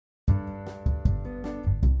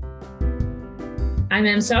I'm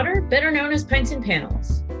Em Sauter, better known as Pints and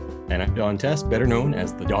Panels. And I'm Don Test, better known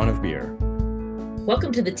as the Dawn of Beer.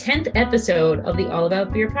 Welcome to the 10th episode of the All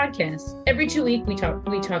About Beer podcast. Every 2 weeks, we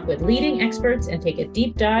talk with leading experts and take a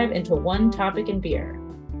deep dive into one topic in beer.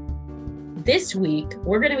 This week,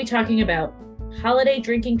 we're going to be talking about holiday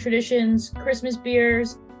drinking traditions, Christmas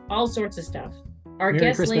beers, all sorts of stuff. Our Merry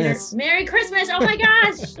guest Christmas. later, Merry Christmas! Oh my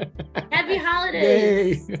gosh! Happy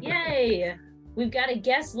holidays! Yay! Yay! We've got a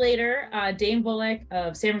guest later, Dane Bullock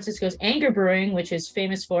of San Francisco's Anger Brewing, which is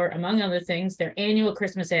famous for, among other things, their annual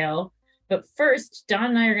Christmas ale. But first, Don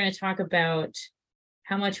and I are going to talk about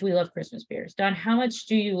how much we love Christmas beers. Don, how much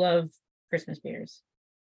do you love Christmas beers?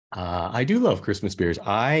 I do love Christmas beers.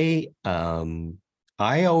 I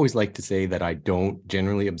always like to say that I don't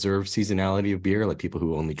generally observe seasonality of beer, like people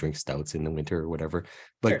who only drink stouts in the winter or whatever.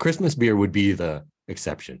 But Sure. Christmas beer would be the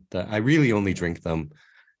exception. I really only drink them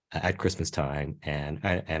at Christmas time, and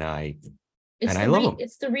I love them.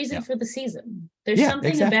 It's the reason Yeah. for the season. There's Yeah, something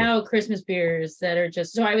exactly. about Christmas beers that are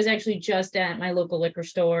just, so I was actually just at my local liquor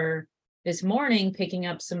store this morning picking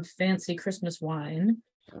up some fancy Christmas wine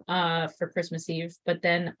for Christmas Eve, but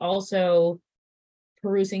then also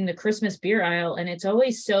perusing the Christmas beer aisle, and it's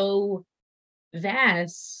always so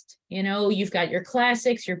vast. You know, you've got your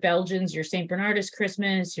classics, your Belgians, your St. Bernardus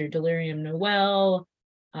Christmas, your Delirium Noel,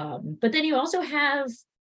 but then you also have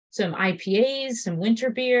some IPAs, some winter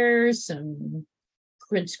beers, some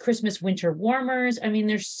Christmas winter warmers. I mean,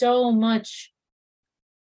 there's so much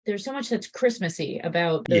that's Christmassy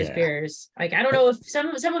about those Yeah. beers. Like, I don't know if some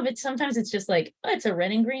of it, sometimes it's just like, oh, it's a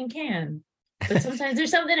red and green can. But sometimes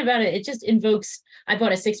there's something about it. It just invokes, I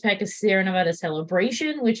bought a 6-pack of Sierra Nevada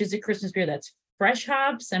Celebration, which is a Christmas beer that's fresh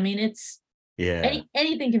hops. I mean, it's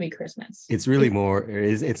anything can be Christmas. It's really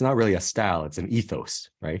it's not really a style, it's an ethos,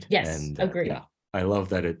 right? Yes, And agreed. yeah, I love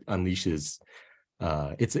that it unleashes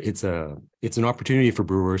it's an opportunity for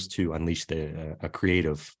brewers to unleash their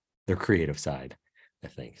creative side, I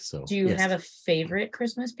think. So Do you yes. have a favorite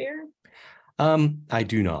Christmas beer? I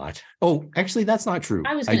do not. Oh, actually, that's not true.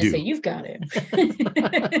 I was going to say you've got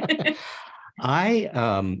it.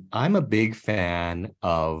 I'm a big fan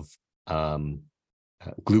of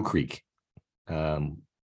Glue Creek.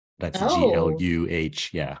 That's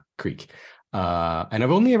GLUH, yeah, Creek. And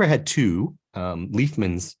I've only ever had two.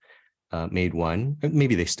 Leafman's made one,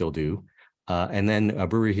 maybe they still do. And then a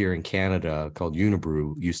brewery here in Canada called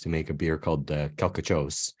Unibrew used to make a beer called Quelque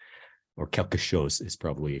Chose is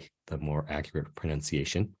probably the more accurate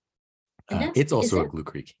pronunciation. It's also a Glue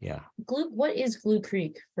Creek, yeah. What is Glue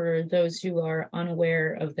Creek for those who are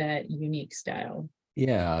unaware of that unique style?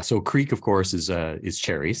 Yeah, so Creek, of course, is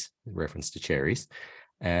cherries, reference to cherries,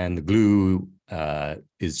 and the glue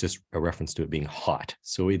is just a reference to it being hot.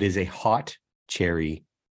 So it is a hot cherry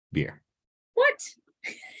beer. What?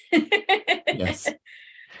 Yes.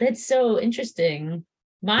 That's so interesting.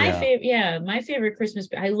 My favorite Christmas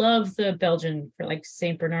beer. I love the Belgian for like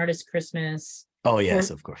St. Bernardus Christmas. Oh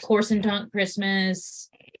yes, of course. Corsentant Christmas.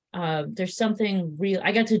 There's something real.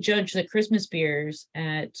 I got to judge the Christmas beers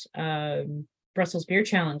at Brussels Beer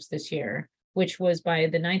Challenge this year, which was by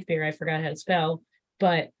the ninth beer. I forgot how to spell,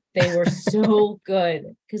 but they were so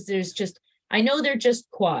good because I know they're just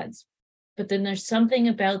quads, but then there's something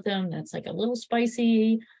about them that's like a little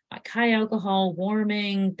spicy, like high alcohol,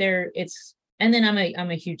 warming. And then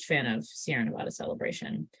I'm a huge fan of Sierra Nevada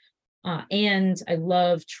Celebration. And I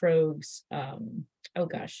love Trogs. The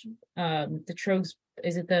Trogs,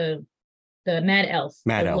 is it the Mad Elf?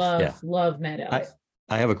 Mad Elf, Love Mad Elf.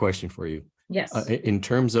 I have a question for you. Yes. In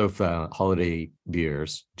terms of holiday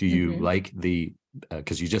beers, do you like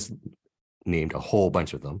because you just named a whole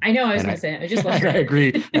bunch of them. I know, I was going to say, I just love I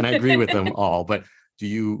agree, and I agree with them all, but do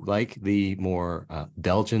you like the more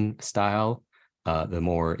Belgian style, the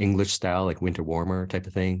more English style, like winter warmer type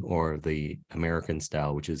of thing, or the American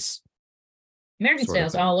style, which is American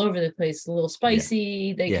styles all over the place, a little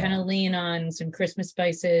spicy. Yeah. They kind of lean on some Christmas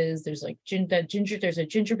spices. There's like there's a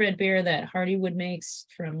gingerbread beer that Hardywood makes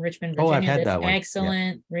from Richmond, Virginia. I've had that one.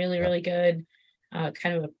 Excellent. Yeah. Really good.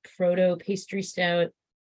 Kind of a proto pastry stout.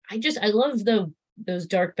 I love those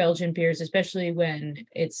dark Belgian beers, especially when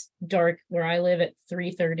it's dark where I live at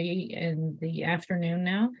 3:30 in the afternoon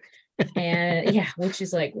now. And yeah, which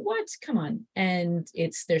is like, what? Come on. And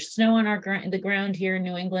there's snow on the ground here in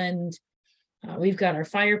New England. We've got our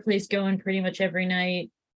fireplace going pretty much every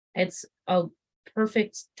night. It's a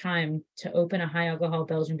perfect time to open a high alcohol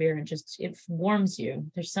Belgian beer and it warms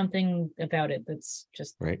you. There's something about it that's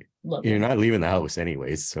just right. lovely. You're not leaving the house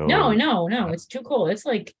anyways, so no, it's too cold. It's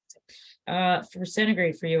like for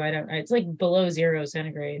centigrade for you, it's like below 0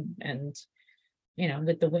 centigrade, and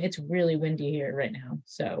with it's really windy here right now.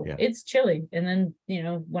 So Yeah. it's chilly. And then,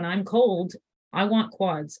 when I'm cold, I want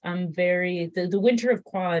quads. The winter of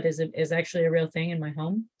quad is actually a real thing in my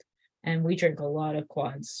home. And we drink a lot of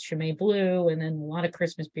quads, Chimay Blue, and then a lot of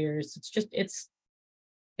Christmas beers.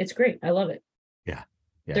 It's great. I love it. Yeah.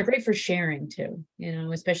 They're great for sharing too,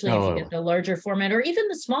 especially if you get Oh, the larger format or even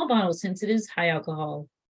the small bottles, since it is high alcohol,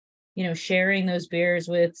 sharing those beers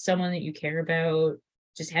with someone that you care about,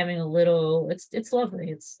 just having a little, it's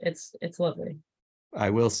lovely. It's lovely. I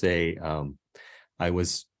will say, I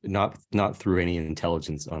was not through any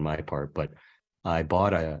intelligence on my part, but I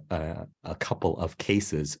bought a couple of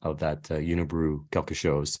cases of that Unibrew quelque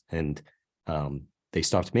chose, and they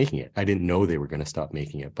stopped making it. I didn't know they were going to stop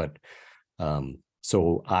making it, but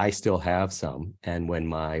so I still have some. And when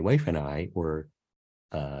my wife and I were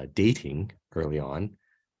dating early on,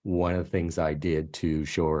 one of the things I did to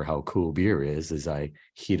show her how cool beer is I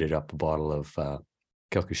heated up a bottle of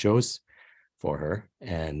quelque chose for her,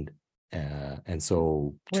 and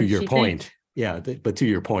so What to did your she think? point, yeah, but to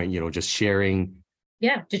your point, just sharing.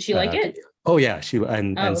 Yeah. Did she like it? Oh yeah, she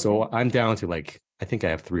and Oh, so okay. I'm down to I think I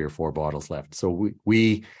have 3 or 4 bottles left. So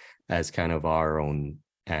we as kind of our own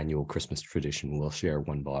annual Christmas tradition, will share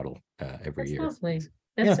one bottle every That's year. lovely.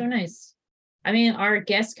 That's Yeah. so nice. I mean, our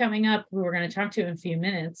guest coming up, who we're going to talk to in a few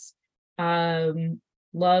minutes,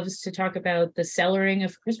 loves to talk about the cellaring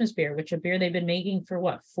of Christmas beer, which a beer they've been making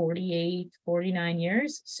for 48, 49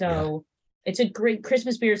 years. So it's a great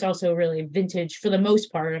Christmas beer. Is also really vintage for the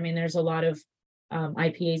most part. I mean, there's a lot of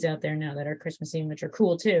IPAs out there now that are Christmassy, which are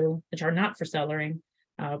cool too, which are not for cellaring.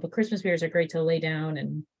 But Christmas beers are great to lay down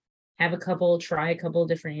and have try a couple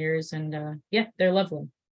different years. And yeah, they're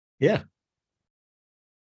lovely. Yeah.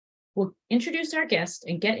 We'll introduce our guest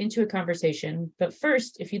and get into a conversation. But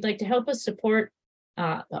first, if you'd like to help us support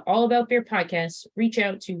the All About Beer podcast, reach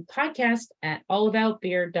out to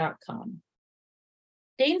podcast@allaboutbeer.com.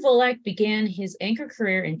 Dane Volak began his Anchor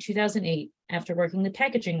career in 2008 after working the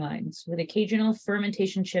packaging lines with occasional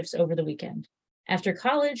fermentation shifts over the weekend. After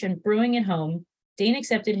college and brewing at home, Dane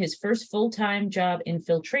accepted his first full-time job in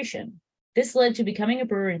filtration. This led to becoming a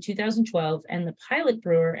brewer in 2012 and the pilot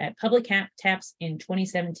brewer at Public Taps in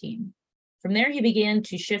 2017. From there, he began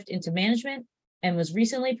to shift into management and was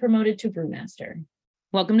recently promoted to brewmaster.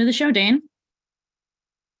 Welcome to the show, Dane.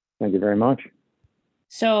 Thank you very much.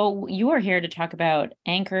 So you are here to talk about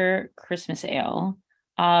Anchor Christmas Ale.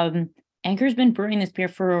 Anchor's been brewing this beer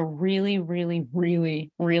for a really, really,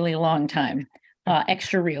 really, really long time.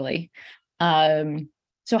 Extra really.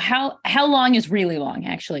 So how long is really long,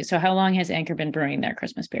 actually? So how long has Anchor been brewing their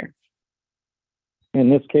Christmas beer? In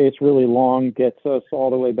this case, really long gets us all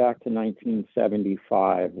the way back to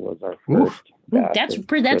 1975 was our first batch.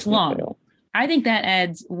 That's long. Ale. I think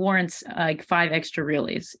that warrants like 5 extra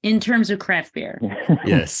reallys in terms of craft beer.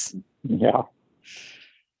 Yes. Yeah.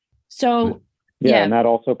 So yeah, and that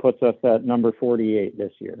also puts us at number 48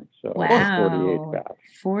 this year. So wow, 48 batch.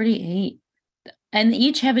 48. And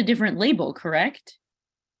each have a different label, correct?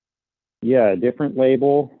 Yeah, different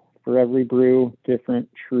label for every brew, different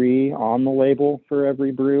tree on the label for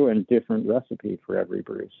every brew, and different recipe for every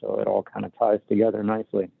brew. So it all kind of ties together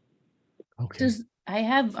nicely. Okay. I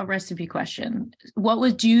have a recipe question.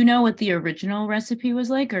 Do you know what the original recipe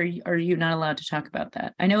was like, or are you not allowed to talk about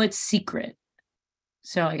that? I know it's secret.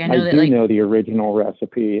 So I know the original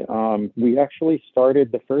recipe. We actually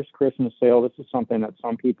started the first Christmas ale. This is something that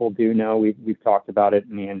some people do know. We've talked about it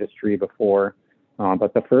in the industry before.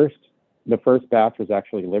 But the first batch was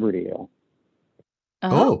actually Liberty Ale.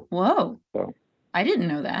 Oh, whoa. So I didn't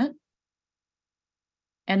know that.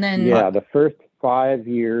 And then the first 5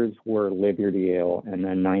 years were Liberty Ale, and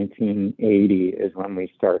then 1980 is when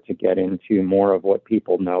we start to get into more of what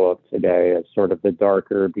people know of today as sort of the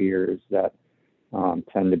darker beers that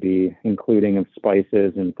tend to be including of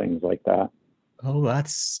spices and things like that. Oh,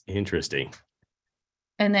 that's interesting.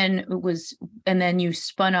 And then you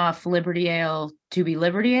spun off Liberty Ale to be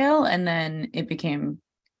Liberty Ale, and then it became.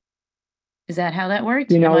 Is that how that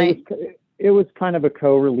worked? It was kind of a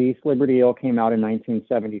co-release. Liberty Ale came out in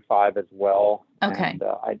 1975 as well. Okay. And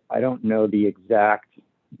I don't know the exact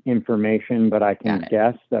information, but I can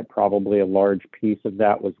guess that probably a large piece of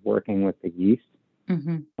that was working with the yeast.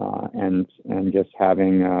 Mm-hmm. And just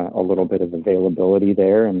having a little bit of availability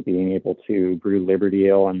there and being able to brew Liberty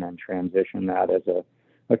Ale and then transition that as a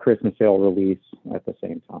Christmas Ale release at the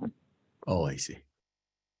same time. Oh, I see.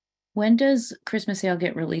 When does Christmas Ale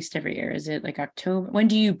get released every year? Is it like October? When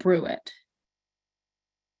do you brew it?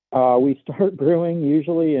 We start brewing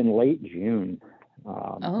usually in late June.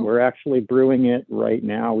 We're actually brewing it right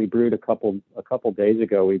now. We brewed a couple days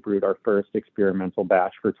ago. We brewed our first experimental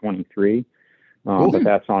batch for 23. But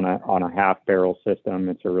that's on a half barrel system.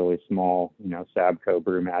 It's a really small, Sabco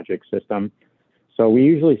Brew Magic system. So we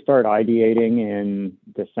usually start ideating in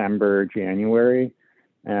December, January,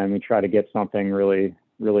 and we try to get something really,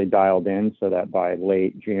 really dialed in so that by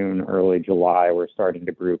late June, early July, we're starting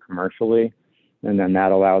to brew commercially. And then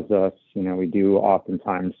that allows us, we do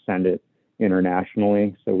oftentimes send it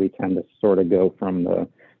internationally. So we tend to sort of go from the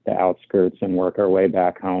outskirts and work our way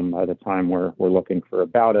back home by the time we're looking for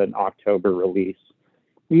about an October release.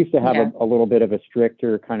 We used to have a little bit of a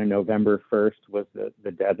stricter kind of November 1st was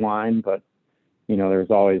the deadline, but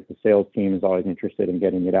there's always, the sales team is always interested in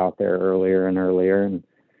getting it out there earlier and earlier. And,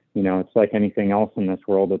 it's like anything else in this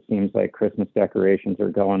world. It seems like Christmas decorations are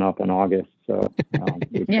going up in August. So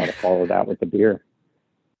we try to follow that with the beer.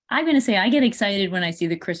 I'm going to say I get excited when I see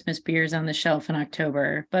the Christmas beers on the shelf in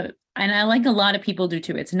October, and I like a lot of people do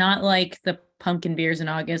too. It's not like the pumpkin beers in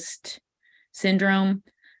August syndrome,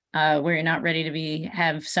 where you're not ready to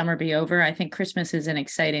have summer be over. I think Christmas is an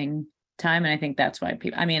exciting time, and I think that's why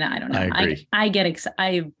people, I don't know. I agree. I get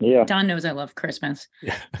excited. Don knows I love Christmas.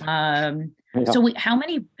 So how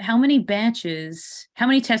many batches, how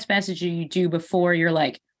many test batches do you do before you're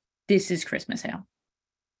like, this is Christmas ale?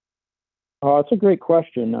 It's a great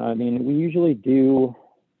question. We usually do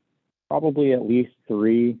probably at least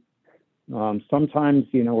 3. Sometimes,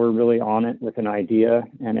 we're really on it with an idea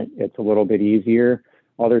and it's a little bit easier.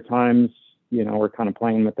 Other times, we're kind of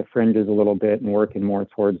playing with the fringes a little bit and working more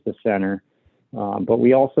towards the center. But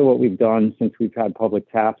we also, what we've done since we've had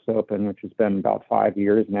public taps open, which has been about 5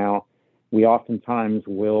 years now, we oftentimes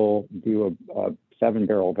will do a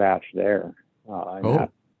 7-barrel batch there. That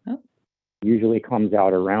usually comes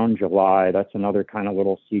out around July. That's another kind of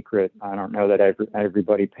little secret. I don't know that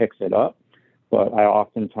everybody picks it up, but I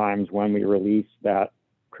oftentimes, when we release that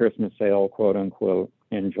Christmas ale, quote unquote,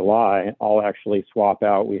 in July, I'll actually swap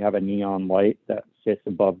out. We have a neon light that sits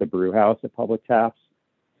above the brew house at Public Taps,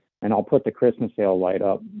 and I'll put the Christmas ale light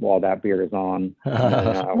up while that beer is on.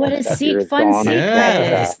 What a fun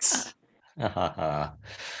secret. Wow,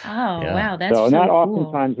 that's so not cool.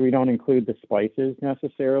 Oftentimes we don't include the spices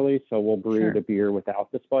necessarily, so we'll brew the beer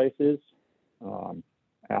without the spices on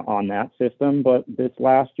that system. But this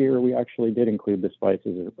last year we actually did include the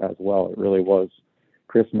spices as well. It really was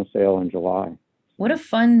Christmas ale in July. What a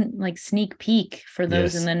fun sneak peek for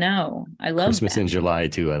those in the know. I love Christmas that. in July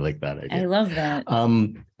too. I like that idea. I love that.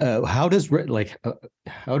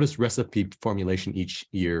 How does recipe formulation each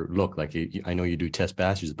year look like? I know you do test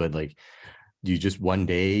batches, but do you just one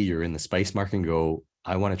day you're in the spice market and go,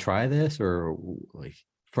 I want to try this, or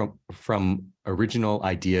from original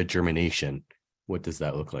idea germination, what does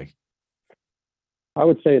that look like? I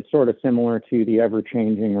would say it's sort of similar to the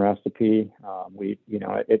ever-changing recipe.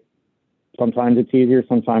 Sometimes it's easier,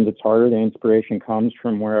 sometimes it's harder. The inspiration comes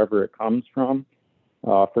from wherever it comes from.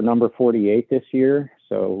 For number 48 this year,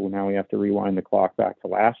 so now we have to rewind the clock back to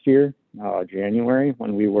last year, January,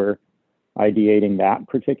 when we were ideating that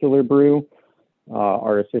particular brew.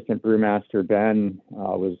 Our assistant brewmaster, Ben,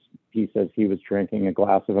 he says he was drinking a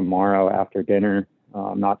glass of Amaro after dinner,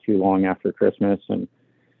 not too long after Christmas. And,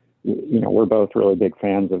 we're both really big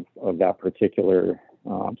fans of that particular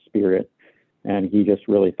spirit. And he just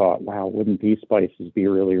really thought, wow, wouldn't these spices be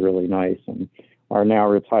really, really nice? And our now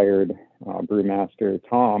retired brewmaster,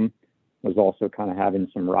 Tom, was also kind of having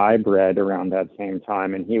some rye bread around that same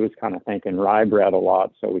time. And he was kind of thinking rye bread a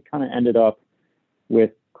lot. So we kind of ended up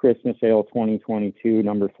with Christmas Ale 2022,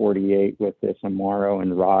 number 48, with this Amaro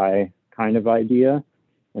and rye kind of idea.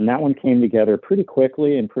 And that one came together pretty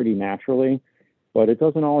quickly and pretty naturally, but it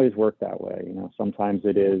doesn't always work that way. Sometimes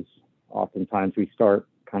it is. Oftentimes we start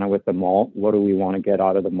kind of with the malt. What do we want to get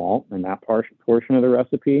out of the malt and that portion of the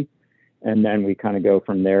recipe? And then we kind of go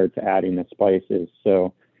from there to adding the spices.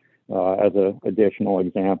 So as an additional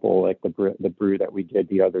example, like the brew that we did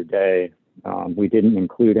the other day, we didn't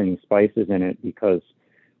include any spices in it because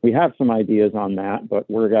we have some ideas on that, but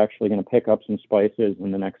we're actually going to pick up some spices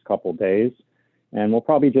in the next couple days. And we'll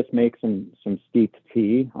probably just make some steeped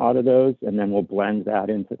tea out of those, and then we'll blend that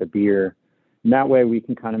into the beer. And that way we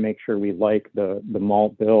can kind of make sure we like the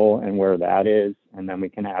malt bill and where that is, and then we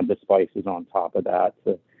can add the spices on top of that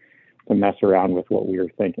to mess around with what we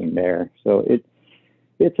were thinking there. So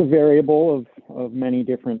it's a variable of many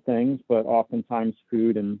different things, but oftentimes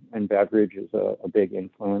food and beverage is a big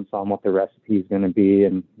influence on what the recipe is going to be.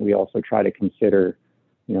 And we also try to consider,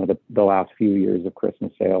 the last few years of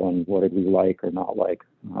Christmas ale and what did we like or not like,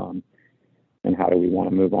 and how do we want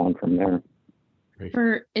to move on from there.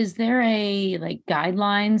 Is there a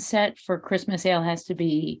guideline set for Christmas ale has to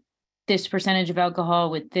be this percentage of alcohol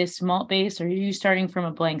with this malt base, or are you starting from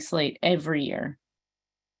a blank slate every year?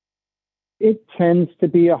 It tends to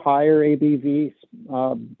be a higher ABV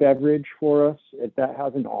beverage for us. That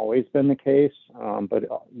hasn't always been the case, but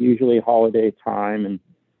usually holiday time and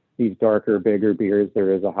these darker, bigger beers,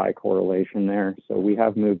 there is a high correlation there. So we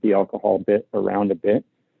have moved the alcohol bit around a bit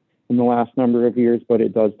in the last number of years, but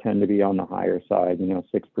it does tend to be on the higher side,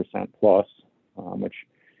 6% plus, which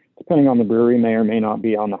depending on the brewery may or may not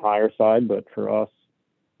be on the higher side, but for us,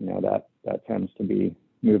 that tends to be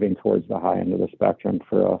moving towards the high end of the spectrum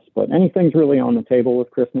for us. But anything's really on the table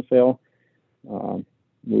with Christmas Ale.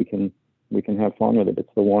 We can have fun with it.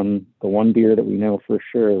 It's the one beer that we know for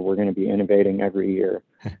sure we're going to be innovating every year,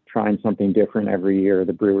 trying something different every year.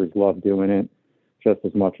 The brewers love doing it just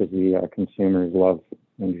as much as the consumers love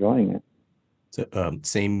enjoying it. So,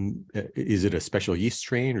 is it a special yeast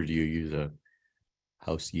strain or do you use a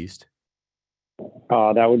house yeast?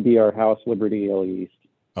 That would be our House Liberty Ale yeast.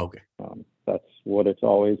 Okay. That's what it's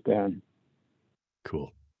always been.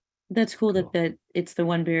 Cool. That's cool. That it's the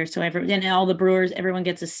one beer. So and all the brewers, everyone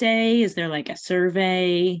gets a say. Is there like a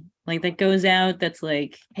survey like that goes out that's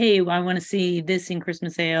like, hey, I want to see this in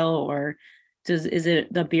Christmas Ale, or is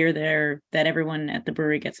it the beer there that everyone at the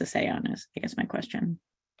brewery gets a say on? Is I guess my question.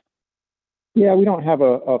 Yeah, we don't have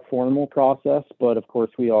a formal process, but of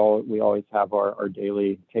course we always have our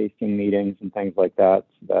daily tasting meetings and things like that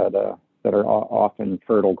that are often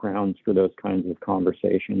fertile grounds for those kinds of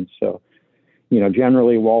conversations. So,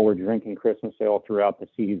 generally while we're drinking Christmas Ale throughout the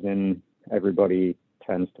season, everybody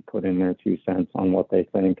tends to put in their 2 cents on what they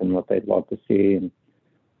think and what they'd love to see. And,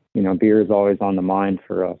 beer is always on the mind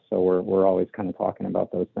for us. So we're always kind of talking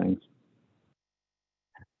about those things.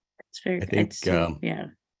 It's very, I think, yeah.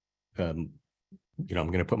 I'm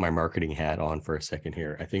going to put my marketing hat on for a second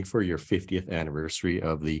here. I think for your 50th anniversary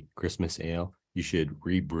of the Christmas Ale, you should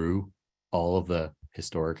rebrew all of the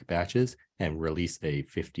historic batches and release a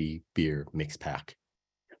 50 beer mix pack.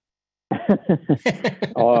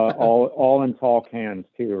 all in tall cans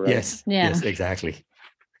too, right? Yes. Yeah. Yes, exactly.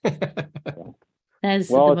 That's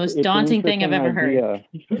the most daunting thing I've ever heard.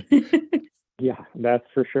 Yeah, that's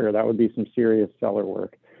for sure. That would be some serious seller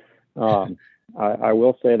work. I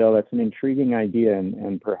will say though, that's an intriguing idea,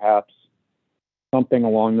 and perhaps something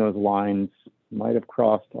along those lines might have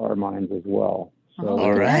crossed our minds as well. So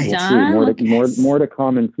all right, we'll see. More to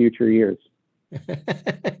come in future years.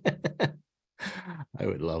 I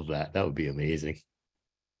would love that. That would be amazing.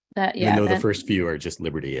 Even though the first few are just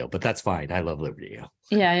Liberty Ale, but that's fine. I love Liberty Ale.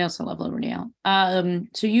 Yeah, I also love Liberty Ale.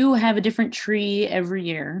 So you have a different tree every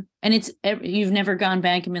year, and you've never gone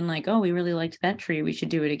back and been like, oh, we really liked that tree, we should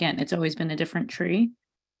do it again. It's always been a different tree.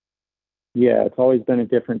 Yeah, it's always been a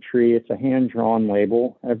different tree. It's a hand-drawn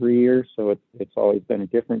label every year, so it's always been a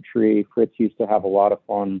different tree. Fritz used to have a lot of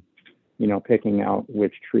fun, picking out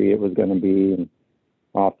which tree it was going to be, and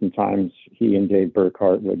oftentimes he and Dave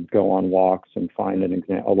Burkhart would go on walks and find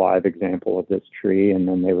a live example of this tree, and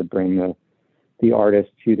then they would bring the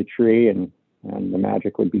artist to the tree, and the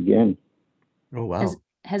magic would begin. Oh wow!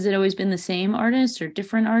 Has it always been the same artist or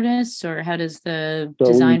different artists, or how does the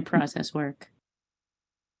design process work?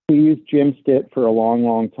 We used Jim Stitt for a long,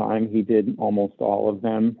 long time. He did almost all of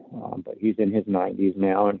them, but he's in his 90s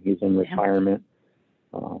now, and he's in retirement.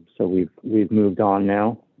 So we've moved on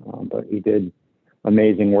now, but he did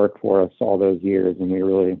amazing work for us all those years, and we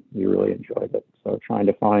really enjoyed it. So trying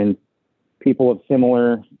to find people of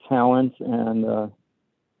similar talent and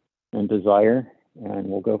desire, and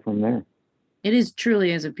we'll go from there. It is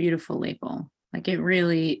truly a beautiful label. Like it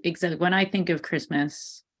really, exactly. When I think of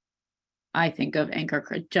Christmas, I think of Anchor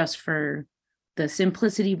just for the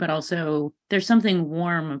simplicity, but also there's something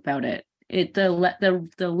warm about it.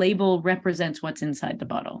 The label represents what's inside the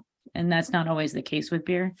bottle, and that's not always the case with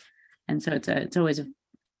beer. And so it's always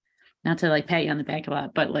not to like pat you on the back a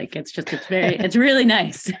lot, but like it's really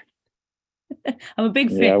nice. I'm a big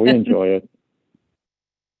fan. Yeah, we enjoy it.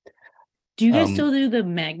 Do you guys still do the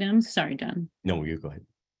magnums? Sorry, John. No, you go ahead.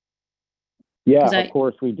 Yeah, of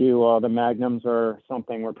course we do. The magnums are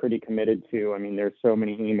something we're pretty committed to. I mean, there's so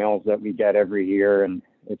many emails that we get every year, and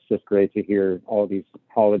it's just great to hear all these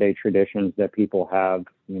holiday traditions that people have.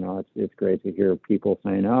 It's great to hear people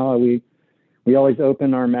saying, "Oh, we always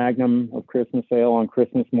open our magnum of Christmas Ale on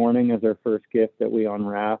Christmas morning as our first gift that we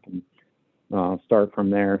unwrap and start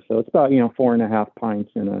from there." So it's about 4.5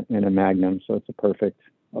 pints in a magnum. So it's a perfect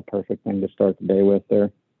thing to start the day with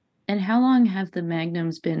there. And how long have the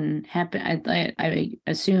magnums been happening? I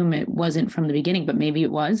assume it wasn't from the beginning, but maybe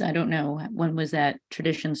it was. I don't know. When was that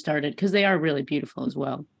tradition started? Because they are really beautiful as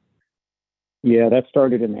well. Yeah, that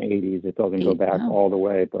started in the 80s. It doesn't go back all the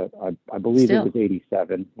way, but I believe it was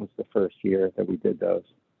 87 was the first year that we did those.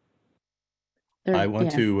 I want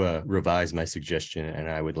Yeah. to revise my suggestion, and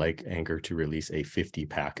I would like Anchor to release a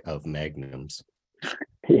 50-pack of Magnums.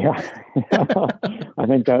 Yeah. I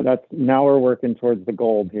think that's now we're working towards the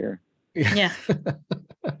gold here. Yeah.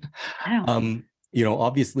 Wow.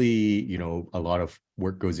 Obviously, a lot of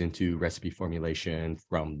work goes into recipe formulation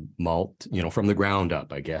from malt, from the ground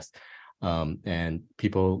up, I guess. And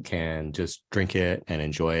people can just drink it and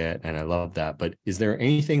enjoy it. And I love that. But is there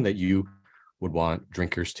anything that you would want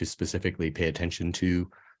drinkers to specifically pay attention to,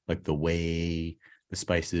 like the way the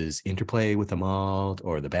spices interplay with the malt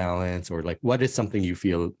or the balance, or like what is something you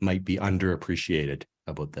feel might be underappreciated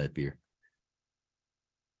about that beer?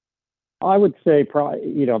 I would say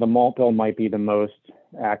probably, the malt bill might be the most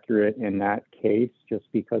accurate in that case, just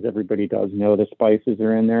because everybody does know the spices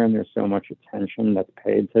are in there and there's so much attention that's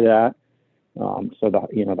paid to that. So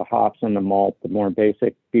the hops and the malt, the more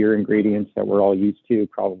basic beer ingredients that we're all used to,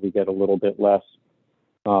 probably get a little bit less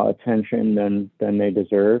attention than they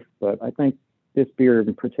deserve. But I think this beer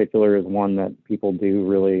in particular is one that people do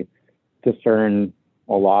really discern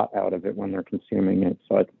a lot out of it when they're consuming it.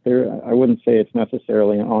 So I wouldn't say it's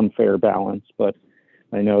necessarily an unfair balance, but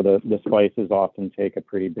I know the spices often take a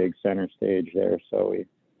pretty big center stage there. So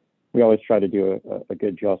we always try to do a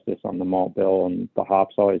good justice on the malt bill, and the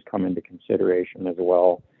hops always come into consideration as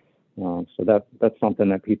well. So that's something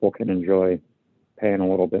that people can enjoy paying a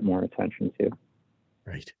little bit more attention to.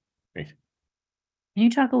 Right. Can you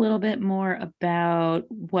talk a little bit more about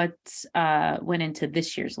what went into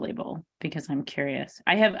this year's label? Because I'm curious.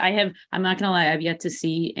 I'm not gonna lie, I've yet to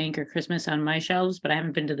see Anchor Christmas on my shelves, but I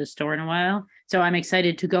haven't been to the store in a while. So I'm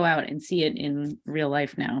excited to go out and see it in real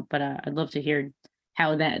life now. But I'd love to hear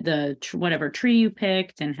how whatever tree you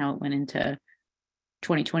picked and how it went into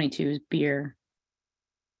 2022's beer.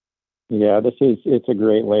 Yeah, it's a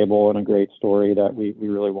great label and a great story that we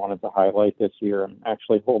really wanted to highlight this year. I'm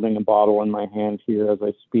actually holding a bottle in my hand here as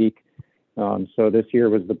I speak. So this year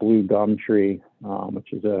was the blue gum tree,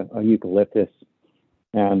 which is a eucalyptus.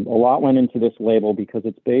 And a lot went into this label because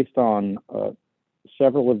it's based on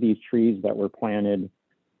several of these trees that were planted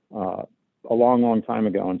a long time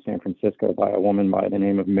ago in San Francisco by a woman by the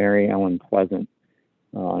name of Mary Ellen Pleasant.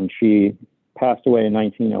 And she passed away in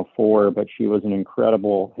 1904, but she was an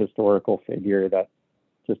incredible historical figure, that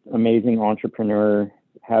just amazing entrepreneur,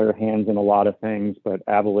 had her hands in a lot of things, but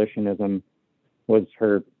abolitionism was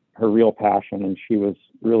her real passion. And she was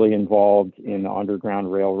really involved in the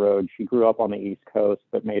Underground Railroad. She grew up on the East Coast,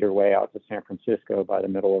 but made her way out to San Francisco by the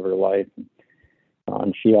middle of her life.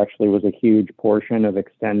 And she actually was a huge portion of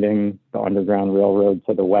extending the Underground Railroad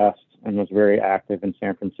to the West, and was very active in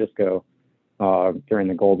San Francisco during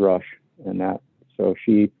the gold rush. So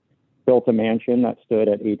she built a mansion that stood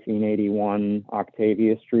at 1881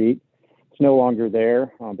 Octavia Street. It's no longer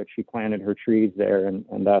there, but she planted her trees there, and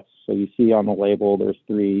that's, so you see on the label there's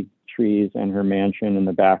 3 trees and her mansion in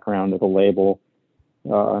the background of the label,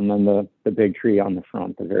 and then the big tree on the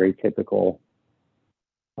front, the very typical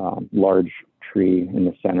large tree in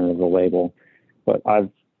the center of the label. But I've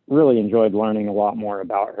really enjoyed learning a lot more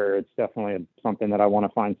about her. It's definitely something that I want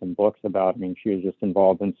to find some books about. I mean, she was just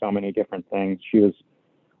involved in so many different things. She was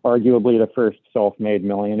arguably the first self-made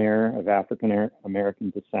millionaire of African American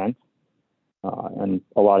descent. And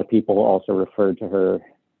a lot of people also referred to her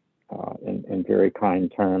in very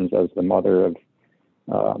kind terms as the mother of,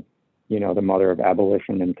 the mother of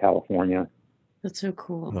abolition in California. That's so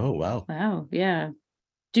cool. Oh, wow. Wow. Yeah.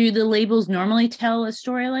 Do the labels normally tell a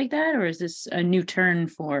story like that, or is this a new turn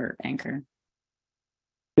for Anchor?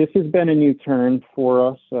 This has been a new turn for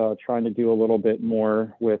us, trying to do a little bit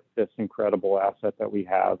more with this incredible asset that we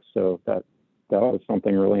have. So that was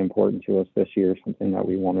something really important to us this year, something that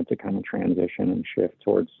we wanted to kind of transition and shift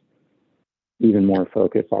towards even more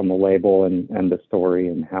focus on the label and the story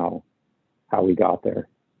and how we got there.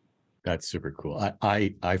 That's super cool.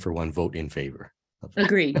 I for one, vote in favor.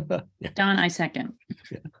 Agreed. Yeah. Don, I second.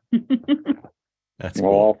 Yeah. That's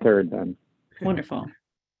well, cool. all third then. Wonderful.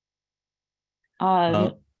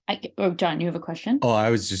 John, you have a question? Oh,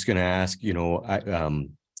 I was just going to ask,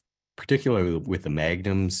 particularly with the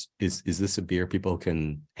Magnums, is this a beer people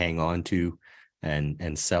can hang on to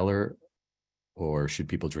and cellar, or should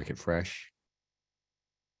people drink it fresh?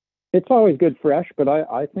 It's always good fresh, but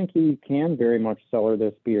I think you can very much cellar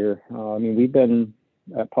this beer. I mean, we've been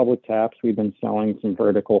at Public Taps, we've been selling some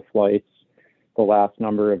vertical flights the last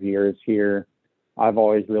number of years here. I've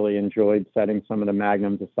always really enjoyed setting some of the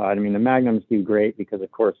Magnums aside. I mean, the Magnums do great because,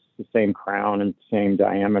 of course, it's the same crown and same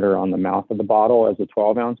diameter on the mouth of the bottle as a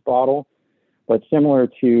 12-ounce bottle. But similar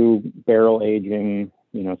to barrel aging,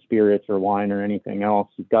 spirits or wine or anything else,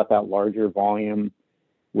 you've got that larger volume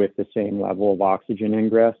with the same level of oxygen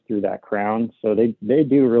ingress through that crown. So they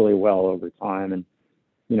do really well over time. And,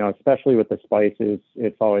 you know, especially with the spices,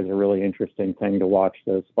 it's always a really interesting thing to watch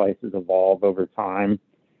those spices evolve over time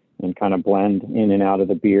and kind of blend in and out of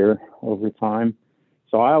the beer over time.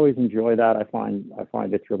 So I always enjoy that. I find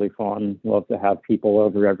it's really fun. Love to have people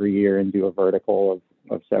over every year and do a vertical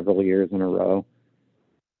of several years in a row.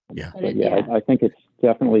 Yeah. But yeah, I think it's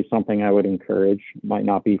definitely something I would encourage. Might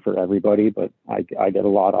not be for everybody, but I get a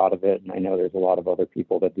lot out of it, and I know there's a lot of other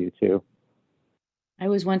people that do too. I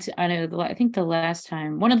think the last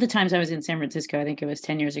time, one of the times I was in San Francisco, I think it was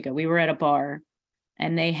 10 years ago, we were at a bar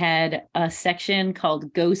and they had a section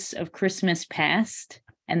called Ghosts of Christmas Past,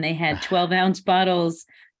 and they had 12-ounce bottles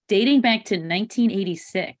dating back to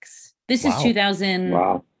 1986. This is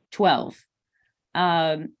 2012.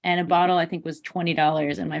 And a bottle I think was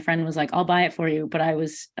 $20, and my friend was like, I'll buy it for you, but I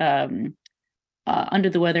was under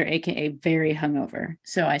the weather, aka very hungover,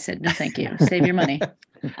 so I said no thank you, save your money.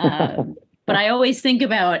 But I always think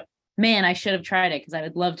about, man, I should have tried it because I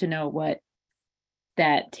would love to know what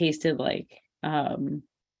that tasted like. And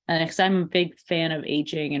because I'm a big fan of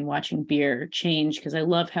aging and watching beer change, because I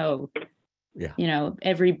love how you know,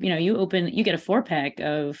 you get a 4-pack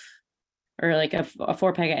of, or like a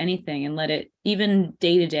 4-pack of anything, and let it, even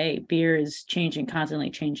day to day, beer is changing, constantly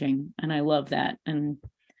changing. And I love that. And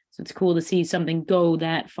so it's cool to see something go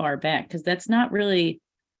that far back, because that's not really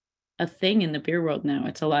a thing in the beer world now.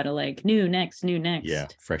 It's a lot of like new next. Yeah,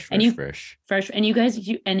 fresh. And you guys,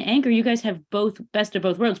 and Anchor, you guys have both best of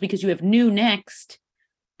both worlds, because you have new next,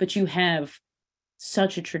 but you have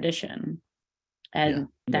such a tradition. And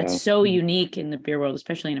that's so unique in the beer world,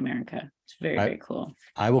 especially in America. It's very, very cool.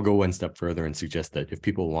 I will go one step further and suggest that if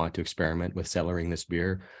people want to experiment with cellaring this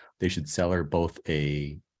beer, they should cellar both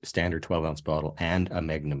a standard 12-ounce bottle and a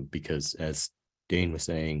Magnum, because as Dane was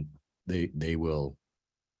saying, they will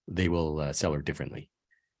cellar differently.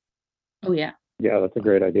 Oh yeah. Yeah, that's a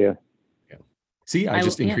great idea. Yeah. See, I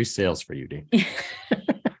just increased sales for you, Dane.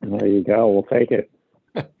 There you go. We'll take it.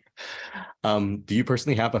 Do you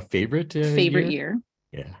personally have a favorite year?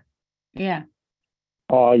 Yeah.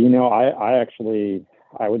 Oh, you know, I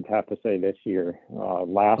would have to say this year.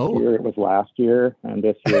 Last year it was last year, and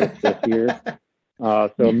this year it's this year.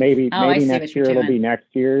 So maybe next year it'll be next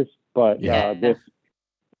year's. But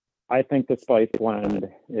I think the spice blend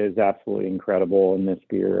is absolutely incredible in this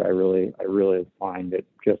beer. I really find it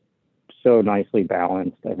just so nicely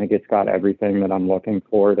balanced. I think it's got everything that I'm looking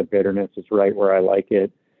for. The bitterness is right where I like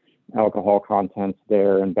it. Alcohol content's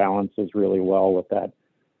there and balances really well with that,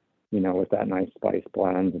 you know, with that nice spice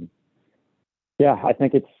blend. And yeah, I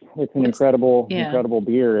think it's an incredible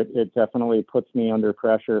beer. It definitely puts me under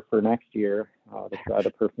pressure for next year to try to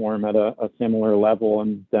perform at a similar level.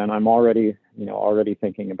 And then I'm already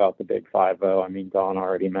thinking about the Big 5-0. I mean, Don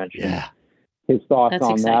already mentioned his thoughts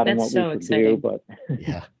on that and what we should do. But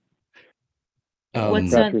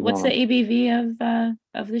what's the ABV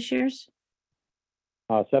of this year's?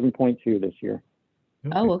 7.2 this year.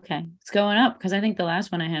 Oh, okay. It's going up, because I think the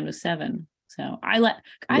last one I had was 7. So I like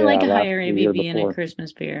a higher ABV in a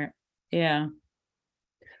Christmas beer. Yeah.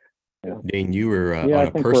 Dane, you were on I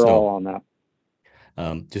a think personal. We're all on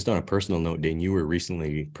that. Just on a personal note, Dane, you were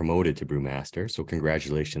recently promoted to brewmaster, so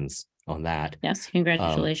congratulations on that. Yes,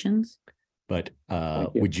 congratulations. But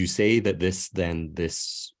would you say that this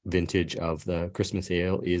vintage of the Christmas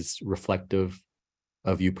ale is reflective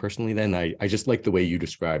of you personally? Then I just like the way you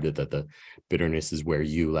described it, that the bitterness is where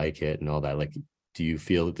you like it and all that. Like, do you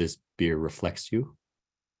feel that this beer reflects you?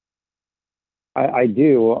 I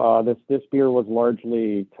do. This beer was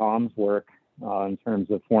largely Tom's work in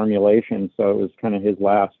terms of formulation, so it was kind of his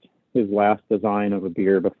last design of a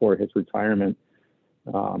beer before his retirement.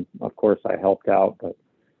 Of course, I helped out, but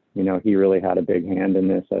you know, he really had a big hand in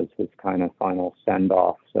this as his kind of final send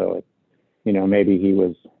off. So, you know, maybe he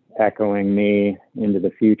was echoing me into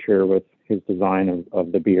the future with his design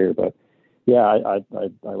of the beer. But yeah, I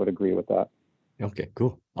would agree with that. Okay,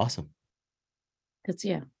 cool. Awesome. Cause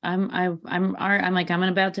I'm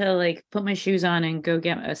about to like put my shoes on and go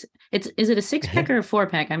get us. Is it a 6-pack or a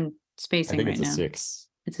 4-pack? I'm spacing right now. It's a 6.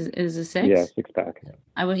 Is a 6? Yeah, 6-pack.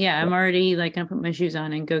 I'm already like gonna put my shoes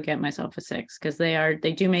on and go get myself a 6, because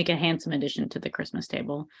they do make a handsome addition to the Christmas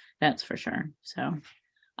table. That's for sure. So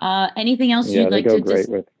anything else you'd like to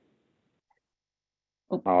with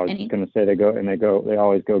I was going to say they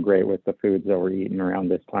always go great with the foods that we're eating around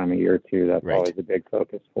this time of year too. That's always a big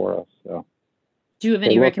focus for us. So, do you have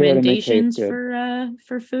any recommendations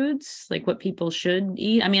for foods, like what people should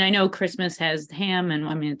eat? I mean, I know Christmas has ham, and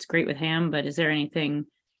I mean it's great with ham, but is there anything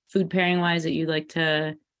food pairing wise that you'd like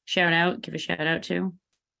to give a shout out to?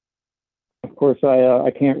 Of course,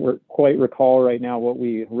 I can't quite recall right now what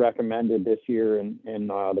we recommended this year in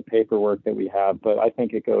the paperwork that we have, but I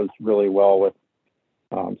think it goes really well with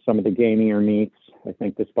some of the gamier meats. I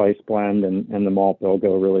think the spice blend and the malt bill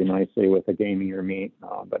go really nicely with a gamier meat,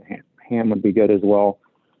 but ham would be good as well.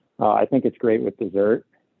 I think it's great with dessert,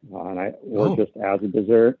 or just as a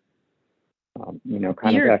dessert.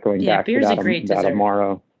 Kind of echoing back to that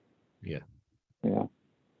Amaro. Yeah.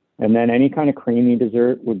 And then any kind of creamy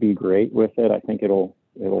dessert would be great with it. I think it'll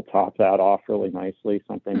top that off really nicely.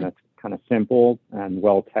 Something that's kind of simple and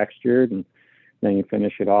well textured, and then you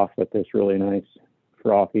finish it off with this really nice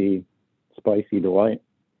frothy, spicy delight.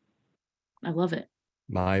 I love it.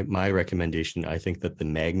 My recommendation, I think that the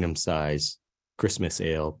Magnum size Christmas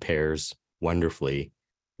ale pairs wonderfully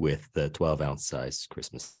with the 12-ounce size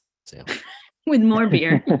Christmas ale. With more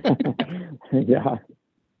beer. Yeah.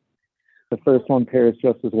 The first one pairs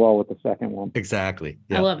just as well with the second one. Exactly.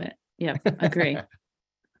 Yep. I love it. Yeah, agree.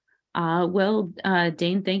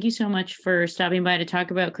 Dane, thank you so much for stopping by to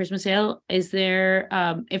talk about Christmas Ale. Is there,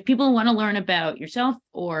 if people want to learn about yourself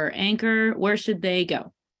or Anchor, where should they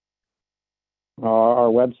go? Our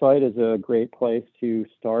website is a great place to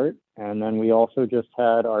start. And then we also just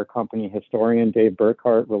had our company historian, Dave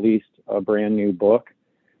Burkhart, released a brand new book,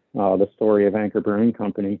 The Story of Anchor Brewing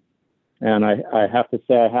Company. And I have to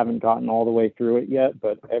say, I haven't gotten all the way through it yet,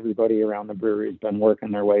 but everybody around the brewery has been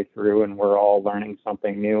working their way through, and we're all learning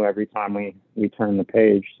something new every time we turn the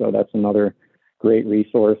page. So that's another great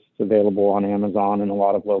resource. It's available on Amazon and a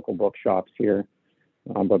lot of local bookshops here.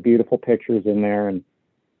 But beautiful pictures in there, and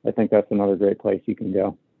I think that's another great place you can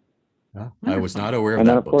go. I was not aware of and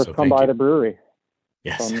that. And then, of course, come by the brewery.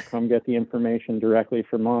 Yes. Come get the information directly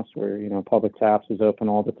from us, where, Public Taps is open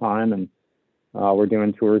all the time, and we're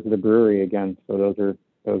doing tours of the brewery again. So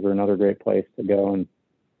those are another great place to go and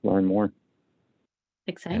learn more.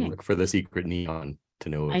 Exciting. And look for the secret neon to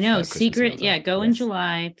know. I know, secret. Yeah, go in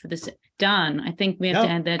July for this. Done. I think we have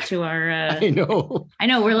to add that to our. I know.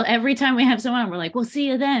 We're every time we have someone, we're like, we'll see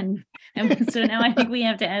you then. And so now I think we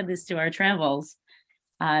have to add this to our travels.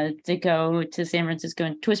 To go to San Francisco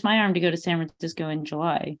and twist my arm to go to San Francisco in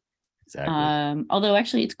July. Exactly. Although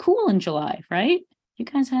actually it's cool in July, right? You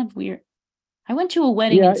guys have weird. I went to a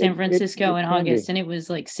wedding in San Francisco in August, and it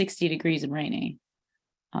was like 60 degrees and rainy,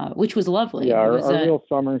 which was lovely. Yeah, our real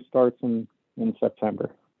summer starts in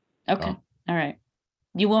September. Okay. All right.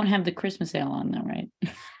 You won't have the Christmas ale on though, right?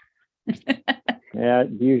 Yeah, it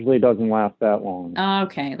usually doesn't last that long.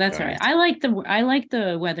 Okay, that's all right. I like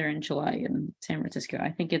the weather in July in San Francisco. I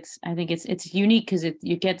think it's unique because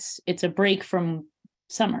it's a break from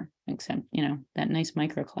summer, except that nice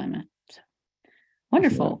microclimate. So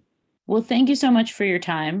wonderful. Yeah. Well, thank you so much for your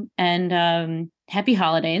time, and happy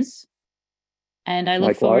holidays. And I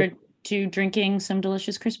look forward to drinking some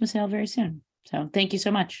delicious Christmas ale very soon. So thank you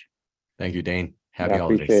so much. Thank you, Dane. Happy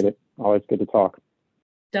holidays. Appreciate it. Always good to talk.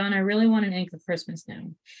 Don, I really want an egg for Christmas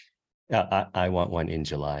now. I want one in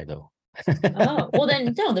July, though. Oh, well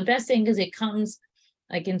then, no, the best thing is it comes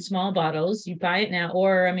like in small bottles. You buy it now,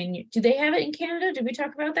 or, do they have it in Canada? Did we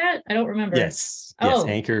talk about that? I don't remember. Yes. Yes,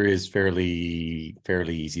 Anchor is fairly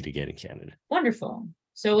easy to get in Canada. Wonderful.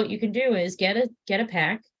 So what you can do is get a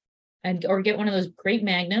pack or get one of those great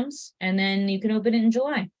magnums, and then you can open it in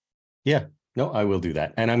July. Yeah. No, I will do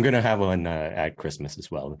that. And I'm going to have one at Christmas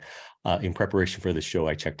as well. In preparation for the show,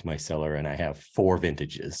 I checked my cellar and I have 4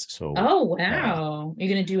 vintages. So. Oh, wow.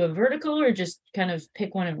 You're going to do a vertical or just kind of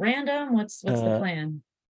pick one at random? What's the plan?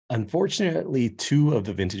 Unfortunately, 2 of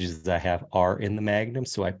the vintages I have are in the Magnum,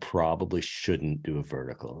 so I probably shouldn't do a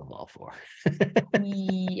vertical of all 4.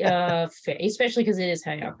 Fair, especially because it is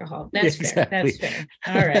high alcohol. That's exactly. Fair. That's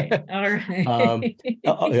fair. All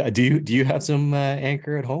right. Do you have some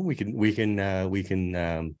Anchor at home? We can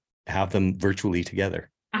have them virtually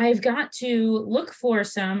together. I've got to look for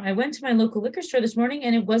some. I went to my local liquor store this morning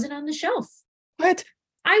and it wasn't on the shelf. What?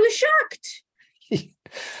 I was shocked.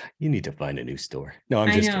 You need to find a new store. No,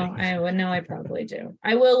 I'm just kidding. I probably do.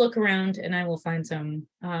 I will look around and I will find some,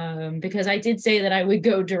 because I did say that I would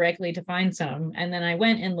go directly to find some, and then I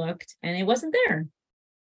went and looked and it wasn't there.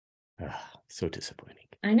 So disappointing.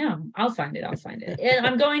 I know. I'll find it. And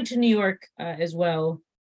I'm going to New York as well.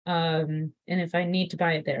 And if I need to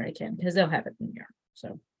buy it there, I can, because they'll have it in New York.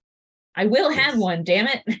 So I will have one, damn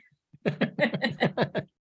it.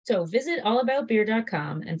 So visit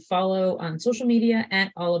allaboutbeer.com and follow on social media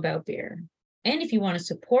at allaboutbeer. And if you want to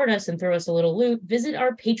support us and throw us a little loot, visit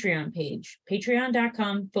our Patreon page,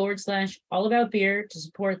 patreon.com/allaboutbeer, to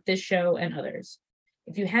support this show and others.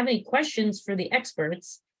 If you have any questions for the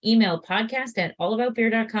experts, email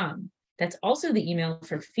podcast@allaboutbeer.com. That's also the email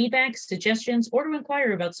for feedback, suggestions, or to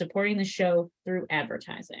inquire about supporting the show through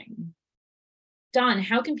advertising. Don,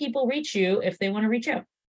 how can people reach you if they want to reach out?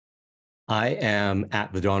 I am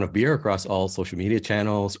at the Dawn of Beer across all social media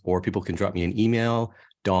channels, or people can drop me an email,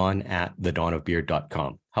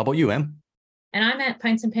 don@thedawnofbeer.com. How about you, Em? And I'm at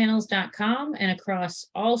pintsandpanels.com and across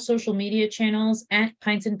all social media channels at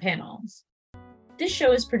Pints and Panels. This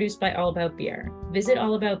show is produced by All About Beer. Visit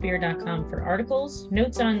allaboutbeer.com for articles,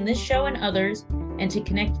 notes on this show and others, and to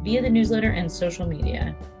connect via the newsletter and social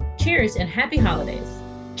media. Cheers and happy holidays.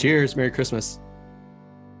 Cheers. Merry Christmas.